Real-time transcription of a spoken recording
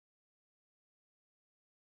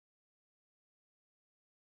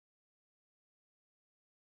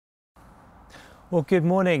Well, good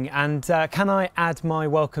morning, and can I add my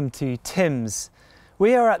welcome to Tim's?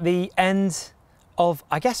 We are at the end of,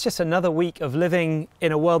 I guess, just another week of living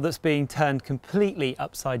in a world that's being turned completely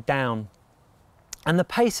upside down. And the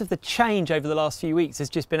pace of the change over the last few weeks has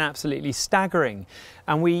just been absolutely staggering.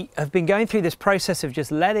 And we have been going through this process of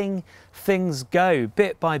just letting things go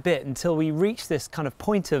bit by bit until we reach this kind of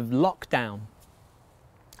point of lockdown.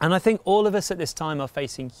 And I think all of us at this time are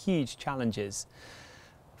facing huge challenges.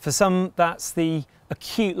 For some, that's the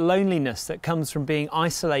acute loneliness that comes from being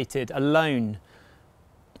isolated, alone.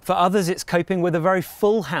 For others, it's coping with a very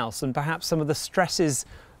full house and perhaps some of the stresses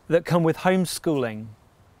that come with homeschooling.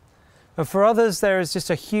 And for others, there is just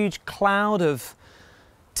a huge cloud of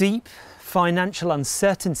deep financial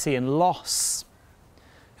uncertainty and loss.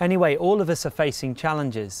 Anyway, all of us are facing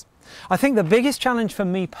challenges. I think the biggest challenge for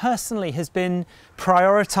me personally has been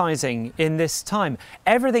prioritizing in this time.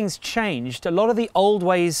 Everything's changed. A lot of the old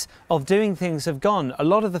ways of doing things have gone. A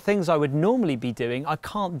lot of the things I would normally be doing, I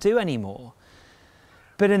can't do anymore.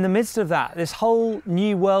 But in the midst of that, this whole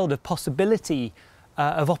new world of possibility,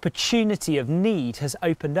 of opportunity, of need has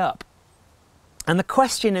opened up. And the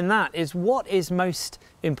question in that is, what is most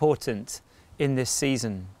important in this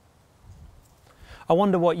season? I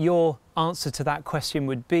wonder what your answer to that question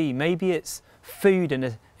would be. Maybe it's food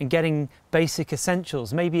and getting basic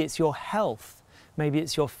essentials. Maybe it's your health. Maybe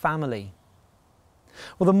it's your family.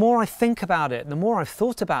 Well, the more I think about it, the more I've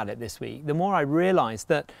thought about it this week, the more I realise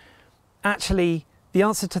that actually the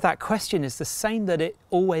answer to that question is the same that it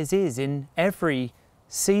always is in every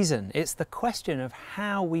season. It's the question of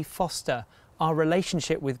how we foster our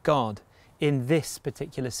relationship with God in this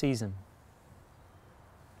particular season.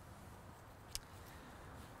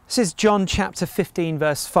 This is John chapter 15,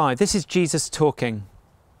 verse 5. This is Jesus talking.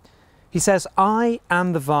 He says, "I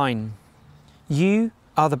am the vine, you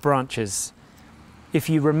are the branches. If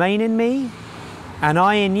you remain in me and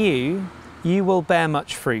I in you, you will bear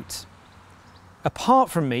much fruit. Apart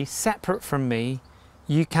from me, separate from me,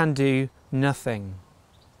 you can do nothing."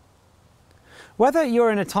 Whether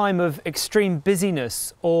you're in a time of extreme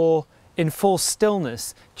busyness or in full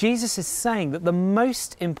stillness, Jesus is saying that the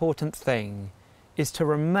most important thing is to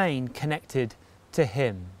remain connected to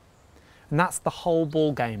Him. And that's the whole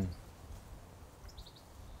ball game.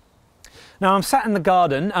 Now, I'm sat in the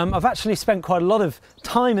garden. I've actually spent quite a lot of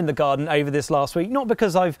time in the garden over this last week, not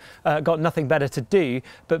because I've got nothing better to do,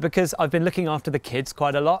 but because I've been looking after the kids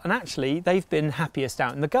quite a lot, and actually they've been happiest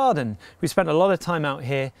out in the garden. We spent a lot of time out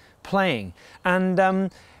here playing.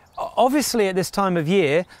 And obviously at this time of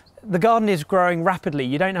year, the garden is growing rapidly.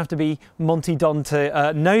 You don't have to be Monty Don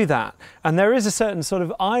to know that. And there is a certain sort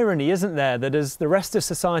of irony, isn't there, that as the rest of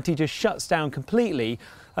society just shuts down completely,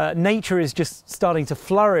 nature is just starting to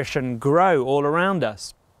flourish and grow all around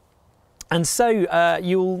us. And so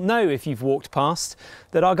you'll know if you've walked past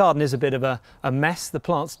that our garden is a bit of a mess. The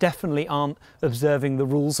plants definitely aren't observing the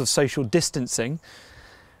rules of social distancing.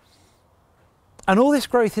 And all this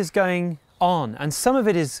growth is going on, and some of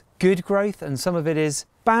it is good growth and some of it is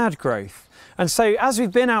bad growth. And so as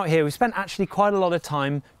we've been out here, we've spent actually quite a lot of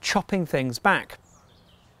time chopping things back.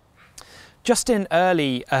 Justin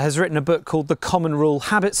Earley has written a book called The Common Rule,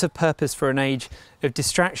 Habits of Purpose for an Age of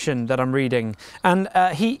Distraction, that I'm reading. And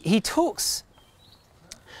he talks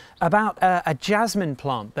about a jasmine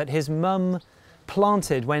plant that his mum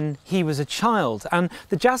planted when he was a child. And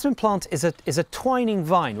the jasmine plant is a twining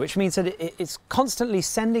vine, which means that it's constantly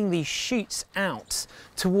sending these shoots out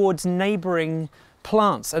towards neighbouring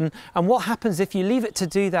plants. And what happens if you leave it to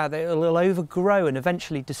do that? It will overgrow and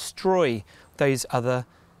eventually destroy those other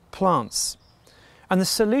plants. And the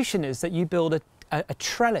solution is that you build a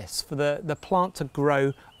trellis for the plant to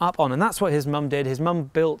grow up on. And that's what his mum did. His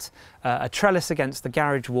mum built a trellis against the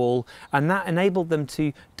garage wall, and that enabled them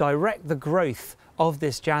to direct the growth of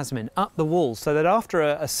this jasmine up the wall, so that after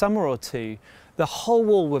a summer or two, the whole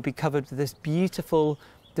wall would be covered with this beautiful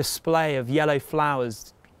display of yellow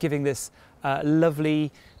flowers, giving this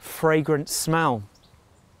lovely, fragrant smell.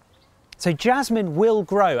 So jasmine will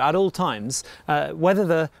grow at all times. Whether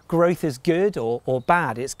the growth is good or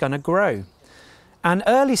bad, it's going to grow. And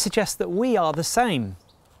Early suggests that we are the same.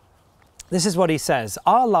 This is what he says: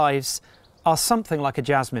 "Our lives are something like a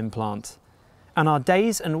jasmine plant, and our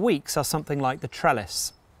days and weeks are something like the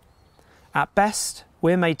trellis. At best,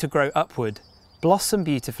 we're made to grow upward, blossom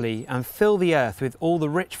beautifully, and fill the earth with all the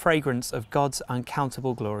rich fragrance of God's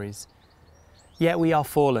uncountable glories. Yet we are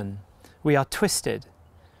fallen, we are twisted,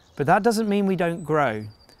 but that doesn't mean we don't grow.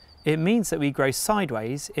 It means that we grow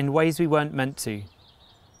sideways in ways we weren't meant to,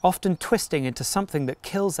 often twisting into something that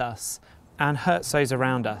kills us and hurts those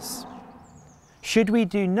around us. Should we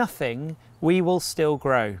do nothing, we will still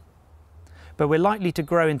grow. but we're likely to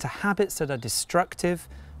grow into habits that are destructive,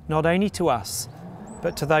 not only to us,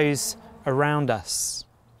 but to those around us.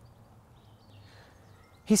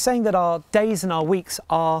 He's saying that our days and our weeks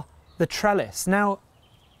are the trellis. Now,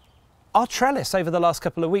 our trellis over the last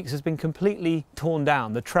couple of weeks has been completely torn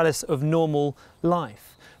down, the trellis of normal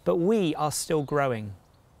life, but we are still growing.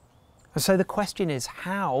 And so the question is,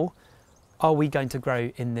 how are we going to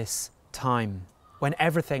grow in this time when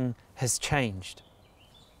everything has changed?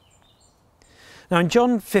 Now in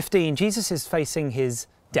John 15, Jesus is facing his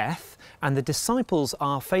death and the disciples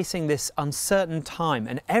are facing this uncertain time,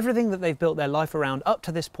 and everything that they've built their life around up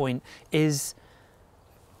to this point is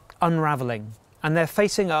unraveling, and they're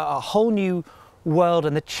facing a whole new world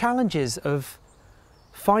and the challenges of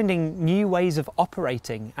finding new ways of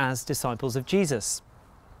operating as disciples of Jesus.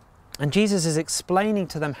 And Jesus is explaining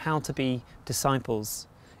to them how to be disciples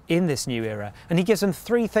in this new era. And he gives them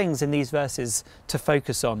three things in these verses to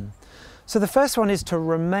focus on. So the first one is to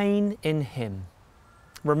remain in him.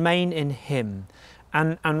 Remain in him.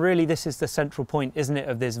 And really this is the central point, isn't it,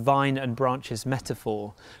 of this vine and branches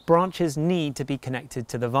metaphor. Branches need to be connected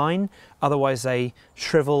to the vine, otherwise they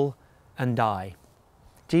shrivel and die.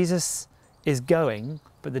 Jesus is going,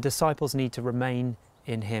 but the disciples need to remain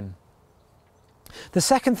in him. The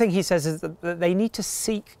second thing he says is that they need to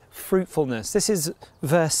seek fruitfulness. This is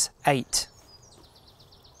verse 8.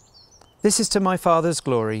 This is to my Father's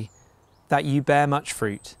glory, that you bear much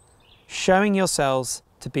fruit, showing yourselves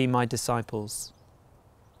to be my disciples.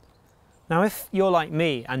 Now, if you're like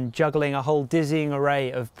me and juggling a whole dizzying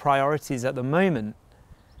array of priorities at the moment,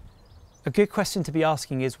 a good question to be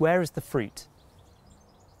asking is, where is the fruit?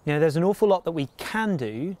 You know, there's an awful lot that we can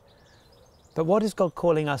do, but what is God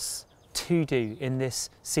calling us to do in this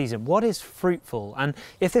season? What is fruitful? And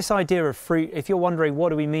if this idea of fruit, if you're wondering what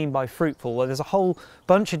do we mean by fruitful, well, there's a whole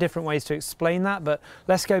bunch of different ways to explain that, but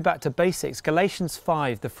let's go back to basics. Galatians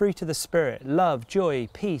 5, the fruit of the Spirit: love, joy,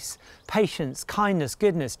 peace, patience, kindness,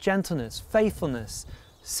 goodness, gentleness, faithfulness,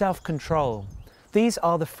 self-control. These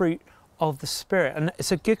are the fruit of the Spirit, and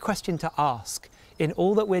it's a good question to ask in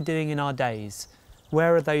all that we're doing in our days.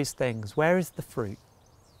 Where are those things? Where is the fruit?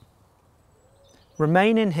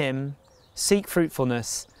 Remain in him, seek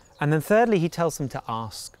fruitfulness, and then thirdly he tells them to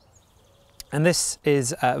ask. And this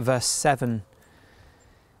is verse 7.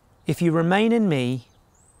 If you remain in me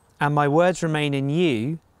and my words remain in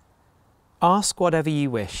you, ask whatever you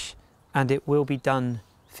wish and it will be done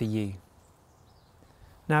for you.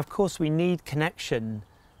 Now, of course, we need connection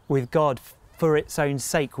with God for its own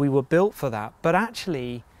sake. We were built for that, but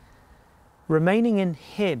actually remaining in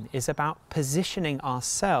him is about positioning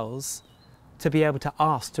ourselves to be able to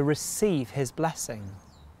ask, to receive his blessing.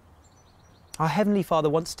 Our Heavenly Father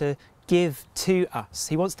wants to give to us.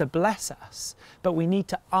 He wants to bless us, but we need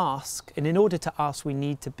to ask, and in order to ask, we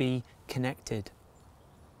need to be connected.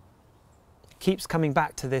 It keeps coming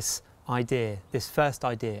back to this idea, this first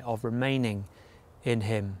idea of remaining in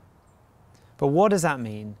him. But what does that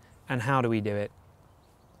mean, and how do we do it?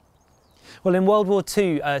 Well, in World War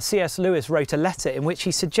II, C.S. Lewis wrote a letter in which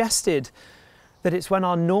he suggested that it's when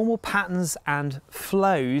our normal patterns and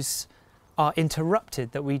flows are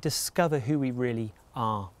interrupted that we discover who we really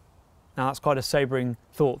are. Now, that's quite a sobering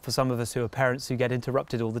thought for some of us who are parents who get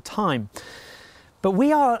interrupted all the time. But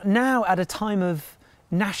we are now at a time of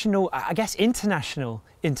national, I guess international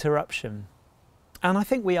interruption. And I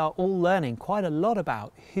think we are all learning quite a lot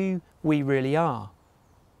about who we really are.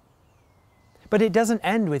 But it doesn't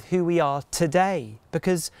end with who we are today,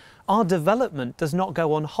 because our development does not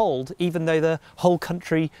go on hold, even though the whole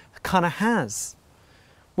country kind of has.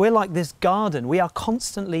 We're like this garden. We are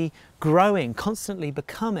constantly growing, constantly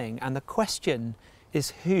becoming, and the question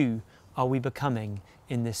is, who are we becoming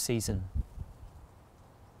in this season?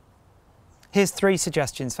 Here's 3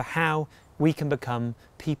 suggestions for how we can become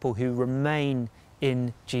people who remain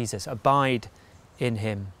in Jesus, abide in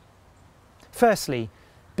him. Firstly,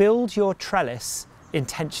 build your trellis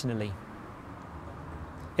intentionally.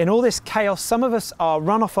 In all this chaos, some of us are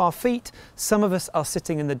run off our feet, some of us are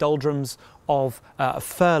sitting in the doldrums of a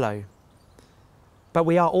furlough. But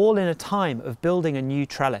we are all in a time of building a new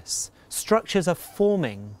trellis. Structures are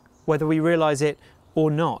forming, whether we realize it or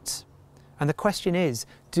not. And the question is,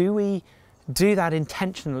 do we do that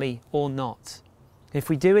intentionally or not? If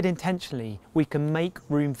we do it intentionally, we can make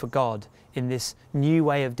room for God in this new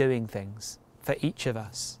way of doing things for each of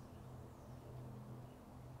us.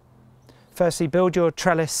 Firstly, build your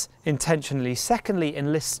trellis intentionally. Secondly,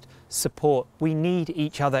 enlist support. We need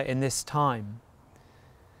each other in this time.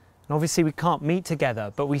 And obviously we can't meet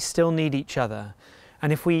together, but we still need each other.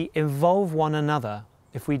 And if we involve one another,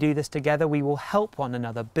 if we do this together, we will help one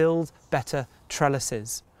another build better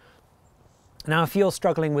trellises. Now, if you're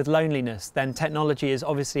struggling with loneliness, then technology is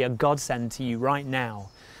obviously a godsend to you right now.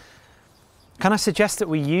 Can I suggest that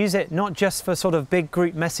we use it not just for sort of big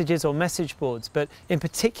group messages or message boards, but in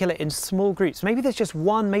particular in small groups? Maybe there's just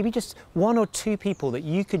one or two people that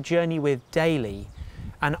you could journey with daily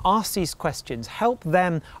and ask these questions,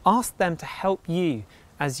 ask them to help you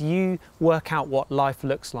as you work out what life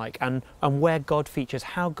looks like and where God features,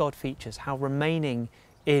 how remaining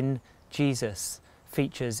in Jesus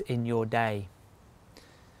features in your day.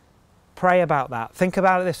 Pray about that. Think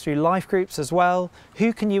about this through life groups as well.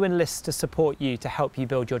 Who can you enlist to support you to help you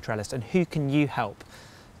build your trellis, and who can you help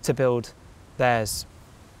to build theirs?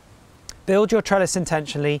 Build your trellis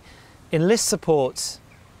intentionally, enlist support,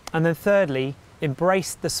 and then thirdly,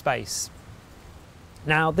 embrace the space.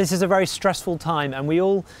 Now, this is a very stressful time and we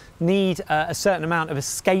all need a certain amount of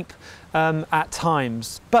escape at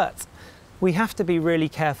times, but we have to be really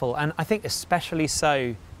careful, and I think especially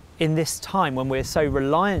so in this time when we're so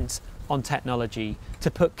reliant on technology,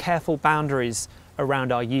 to put careful boundaries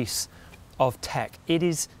around our use of tech. It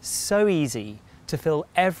is so easy to fill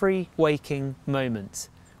every waking moment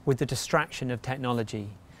with the distraction of technology.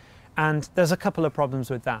 And there's a couple of problems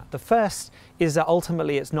with that. The first is that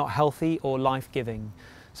ultimately it's not healthy or life-giving.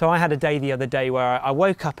 So I had a day the other day where I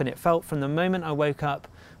woke up and it felt from the moment I woke up,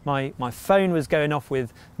 my phone was going off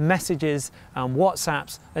with messages and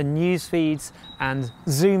WhatsApps and news feeds and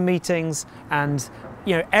Zoom meetings and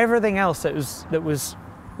everything else that was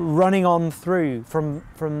running on through from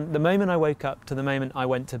the moment I woke up to the moment I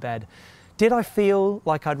went to bed. Did I feel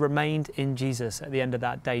like I'd remained in Jesus at the end of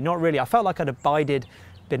that day? Not really. I felt like I'd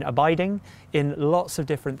been abiding in lots of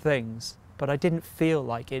different things, but I didn't feel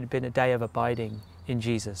like it had been a day of abiding in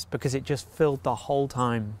Jesus because it just filled the whole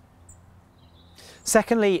time.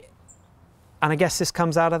 Secondly, and I guess this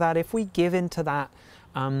comes out of that, if we give into that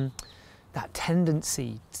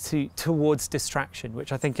tendency towards distraction,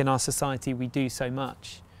 which I think in our society we do so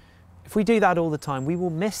much, if we do that all the time, we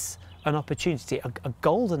will miss an opportunity, a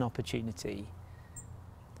golden opportunity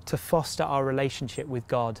to foster our relationship with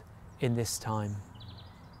God in this time.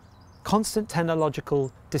 Constant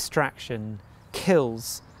technological distraction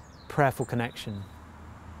kills prayerful connection.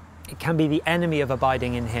 It can be the enemy of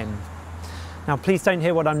abiding in Him. Now, please don't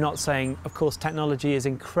hear what I'm not saying. Of course, technology is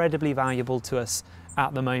incredibly valuable to us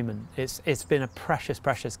at the moment. It's been a precious,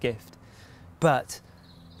 precious gift. But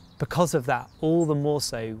because of that, all the more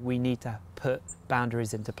so, we need to put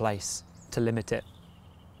boundaries into place to limit it.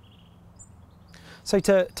 So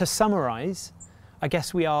to summarise, I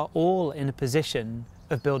guess we are all in a position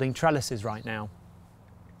of building trellises right now.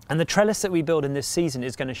 And the trellis that we build in this season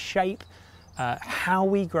is going to shape how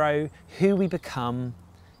we grow, who we become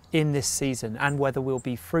in this season, and whether we'll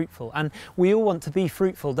be fruitful. And we all want to be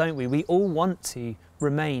fruitful, don't we? We all want to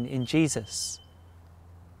remain in Jesus.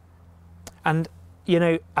 And,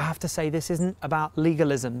 I have to say, this isn't about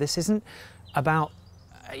legalism. This isn't about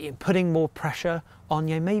putting more pressure on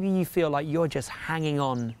you. Maybe you feel like you're just hanging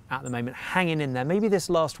on at the moment, hanging in there. Maybe this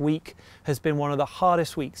last week has been one of the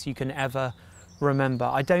hardest weeks you can ever remember.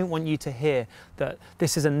 I don't want you to hear that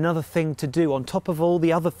this is another thing to do on top of all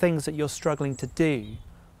the other things that you're struggling to do.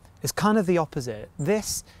 It's kind of the opposite.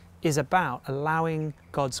 This is about allowing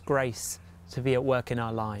God's grace to be at work in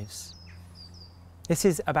our lives. This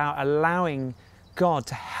is about allowing God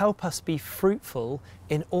to help us be fruitful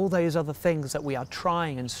in all those other things that we are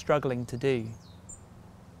trying and struggling to do.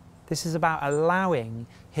 This is about allowing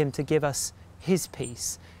Him to give us His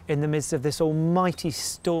peace in the midst of this almighty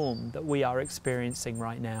storm that we are experiencing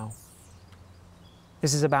right now.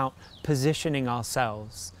 This is about positioning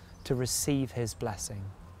ourselves to receive His blessing.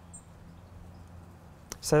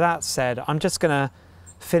 So that said, I'm just going to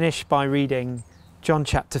finish by reading John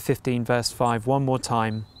chapter 15 verse 5 one more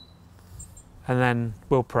time, and then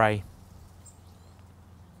we'll pray.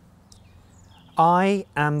 I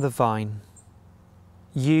am the vine,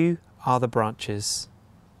 you are the branches.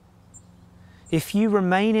 If you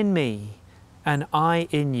remain in me and I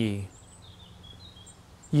in you,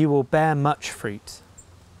 you will bear much fruit.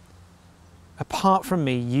 Apart from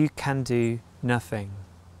me, you can do nothing.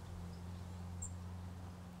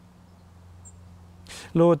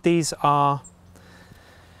 Lord, these are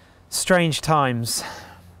strange times,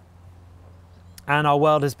 and our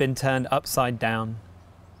world has been turned upside down.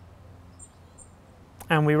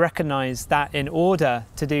 And we recognise that in order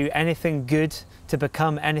to do anything good, to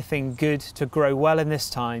become anything good, to grow well in this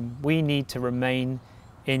time, we need to remain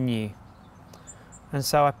in you. And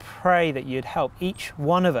so I pray that you'd help each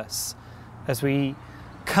one of us as we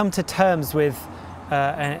come to terms with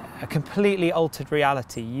a completely altered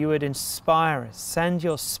reality. You would inspire us, send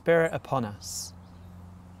your Spirit upon us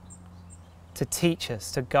to teach us,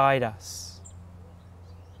 to guide us,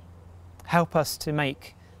 Help us to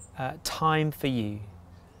make time for you,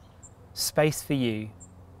 space for you,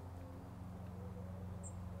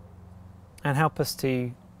 and help us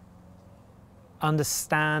to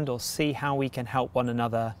understand or see how we can help one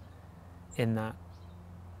another in that.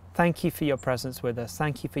 Thank you for your presence with us.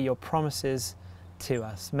 Thank you for your promises to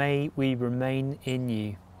us. May we remain in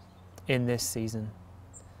you in this season.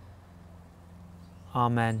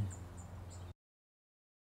 Amen.